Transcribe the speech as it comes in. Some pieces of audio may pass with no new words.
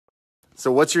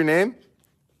So what's your name?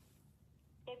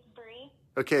 It's Bree.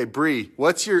 Okay, Bree.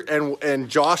 What's your and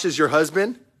Josh is your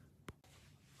husband?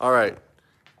 All right.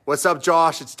 What's up,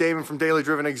 Josh? It's Damon from Daily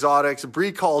Driven Exotics.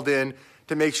 Bree called in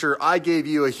to make sure I gave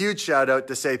you a huge shout out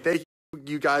to say thank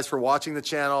you guys for watching the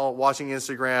channel, watching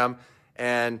Instagram,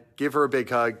 and give her a big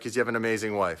hug because you have an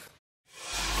amazing wife.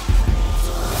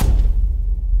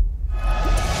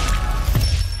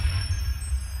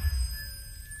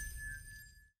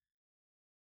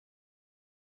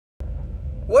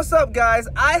 What's up, guys?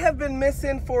 I have been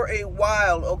missing for a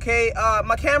while, okay?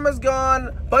 My camera's gone,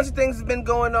 a bunch of things have been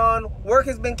going on, work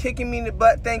has been kicking me in the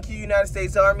butt, thank you, United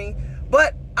States Army.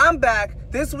 But I'm back.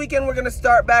 This weekend we're gonna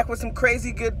start back with some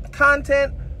crazy good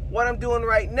content. What I'm doing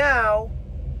right now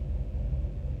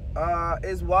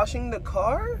is washing the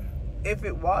car. If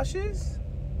it washes,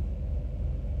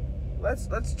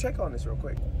 let's check on this real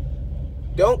quick.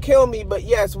 Don't kill me, but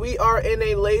yes, we are in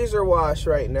a laser wash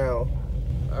right now.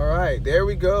 All right, there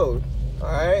we go. All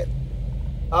right.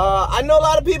 I know a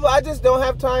lot of people, I just don't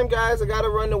have time, guys. I got to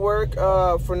run to work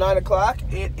for 9 o'clock.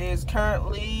 It is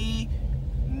currently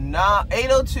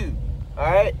 8:02. All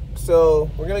right, so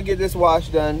we're going to get this wash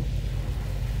done.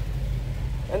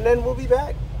 And then we'll be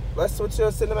back. Let's switch to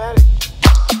a cinematic.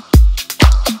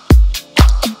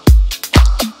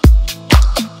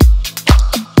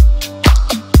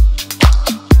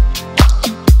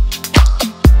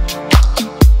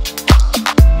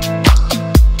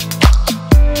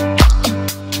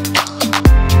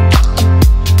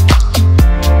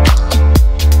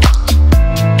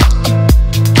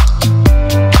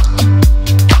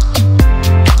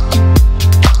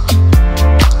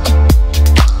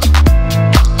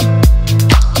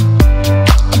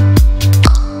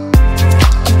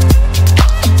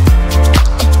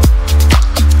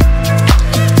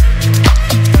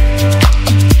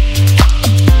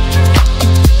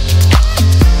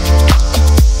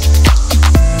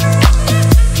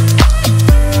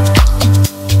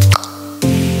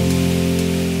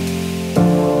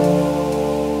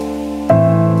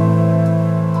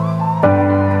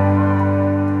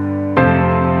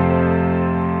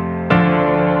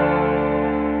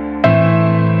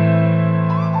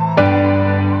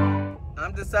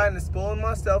 Deciding to spoil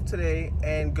myself today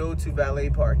and go to valet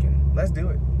parking. Let's do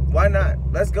it. Why not?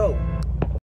 Let's go.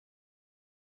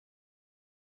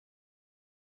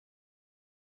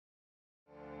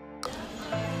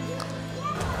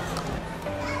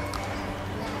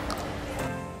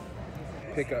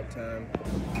 Pickup time.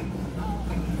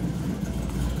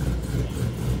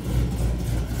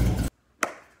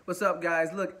 What's up,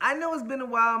 guys? Look, I know it's been a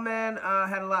while, man. I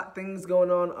had a lot of things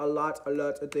going on, a lot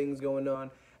of things going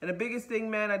on. And the biggest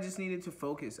thing, man, I just needed to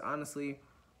focus. Honestly,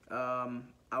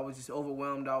 I was just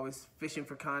overwhelmed. I was fishing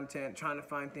for content, trying to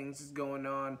find things that's going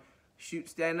on. Shoot,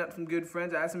 standing up some good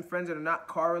friends. I have some friends that are not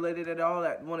car related at all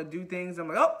that want to do things. I'm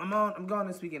like, oh, I'm gone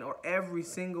this weekend. Or every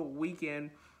single weekend,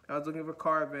 I was looking for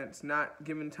car events, not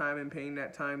giving time and paying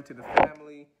that time to the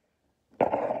family.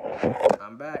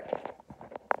 I'm back.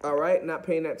 All right, not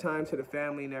paying that time to the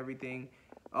family and everything.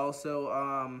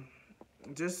 Also,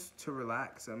 just to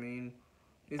relax. I mean,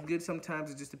 it's good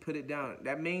sometimes just to put it down.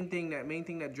 That main thing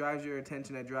that drives your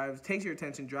attention, takes your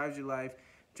attention, drives your life,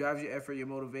 drives your effort, your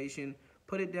motivation,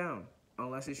 put it down.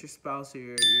 Unless it's your spouse or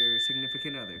your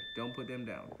significant other. Don't put them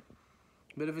down.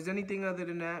 But if it's anything other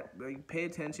than that, like, pay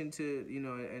attention to, you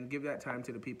know, and give that time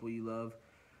to the people you love.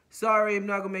 Sorry, I'm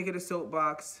not going to make it a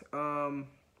soapbox.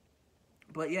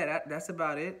 But yeah, that's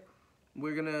about it.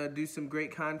 We're going to do some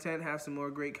great content, have some more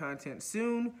great content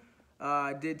soon.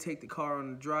 I did take the car on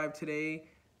a drive today.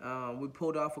 We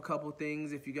pulled off a couple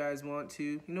things. If you guys want to,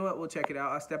 you know what, we'll check it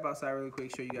out. I'll step outside really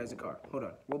quick, show you guys the car. Hold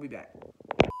on, we'll be back.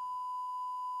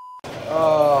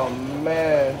 Oh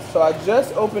man, so I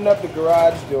just opened up the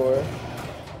garage door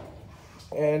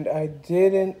and I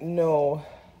didn't know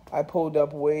I pulled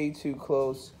up way too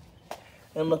close.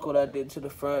 And look what I did to the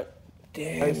front.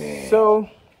 Damn it. So,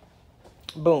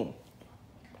 boom.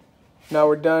 Now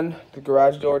we're done. The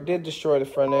garage door did destroy the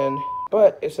front end,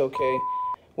 but it's okay.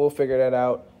 We'll figure that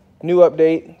out. New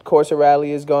update, Corsa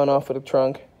Rally is gone off of the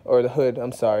trunk, or the hood,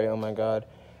 I'm sorry, oh my God.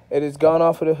 It is gone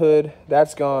off of the hood,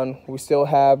 that's gone. We still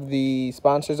have the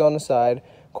sponsors on the side,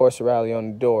 Corsa Rally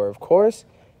on the door, of course.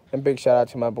 And big shout out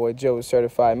to my boy Joe with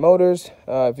Certified Motors.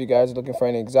 If you guys are looking for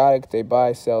any exotic, they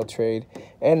buy, sell, trade,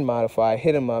 and modify,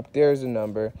 hit them up, there's a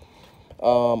number.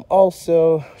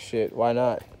 Also, shit, why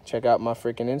not? Check out my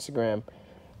freaking Instagram,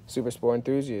 Super Sport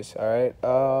Enthusiast, all right?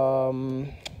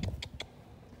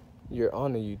 You're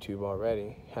on the YouTube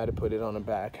already. Had to put it on the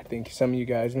back. I think some of you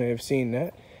guys may have seen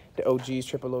that. The OGs,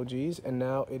 triple OGs, and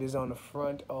now it is on the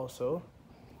front also.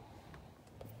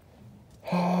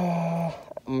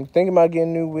 I'm thinking about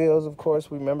getting new wheels, of course.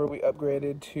 Remember, we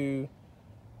upgraded to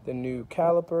the new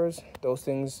calipers. Those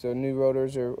things, the new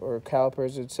rotors or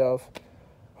calipers itself,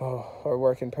 are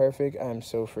working perfect. I'm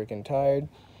so freaking tired.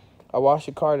 I washed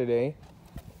the car today,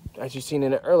 as you've seen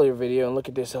in an earlier video, and look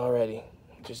at this already.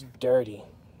 Just dirty.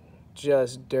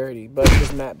 Just dirty. But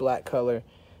this matte black color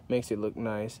makes it look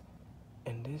nice.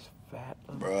 And this fat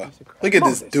little piece of crap. Look at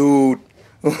this dude.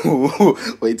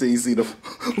 Wait till you see the.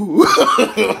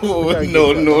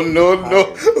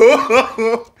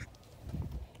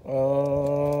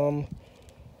 No.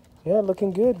 Yeah,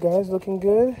 looking good, guys. Looking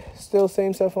good. Still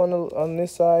same stuff on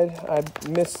this side. I'm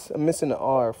missing the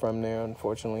R from there,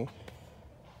 unfortunately.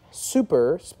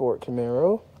 Super Sport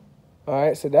Camaro. All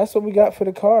right, so that's what we got for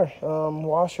the car.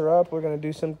 Wash her up. We're going to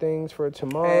do some things for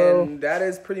tomorrow. And that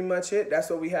is pretty much it.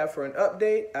 That's what we have for an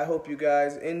update. I hope you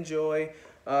guys enjoy.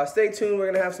 Stay tuned. We're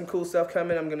going to have some cool stuff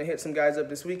coming. I'm going to hit some guys up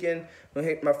this weekend. I'm going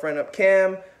to hit my friend up,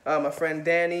 Cam, my friend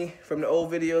Danny from the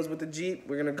old videos with the Jeep.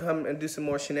 We're going to come and do some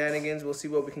more shenanigans. We'll see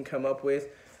what we can come up with.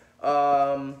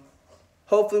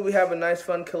 Hopefully we have a nice,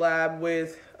 fun collab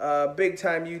with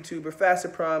big-time YouTuber, Faster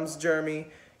Proms, Jeremy.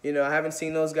 You know, I haven't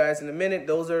seen those guys in a minute.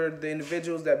 Those are the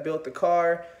individuals that built the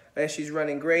car, and she's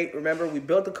running great. Remember, we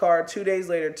built the car 2 days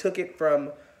later, took it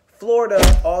from Florida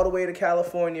all the way to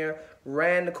California,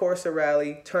 ran the Corsa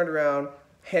Rally, turned around,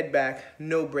 head back,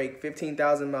 no brake,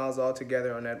 15,000 miles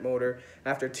altogether on that motor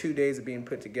after 2 days of being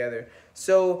put together.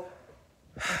 So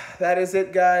that is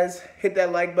it, guys. Hit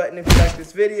that like button if you like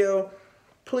this video.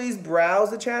 Please browse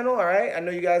the channel, all right? I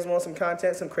know you guys want some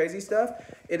content, some crazy stuff.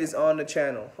 It is on the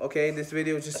channel, okay? This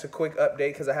video is just a quick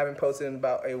update because I haven't posted in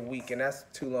about a week, and that's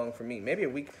too long for me. Maybe a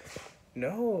week.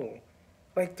 No,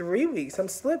 like 3 weeks. I'm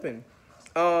slipping.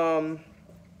 And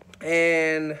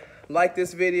like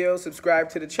this video, subscribe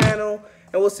to the channel,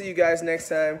 and we'll see you guys next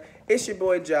time. It's your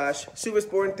boy Josh, Super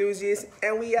Sport Enthusiast,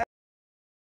 and we out.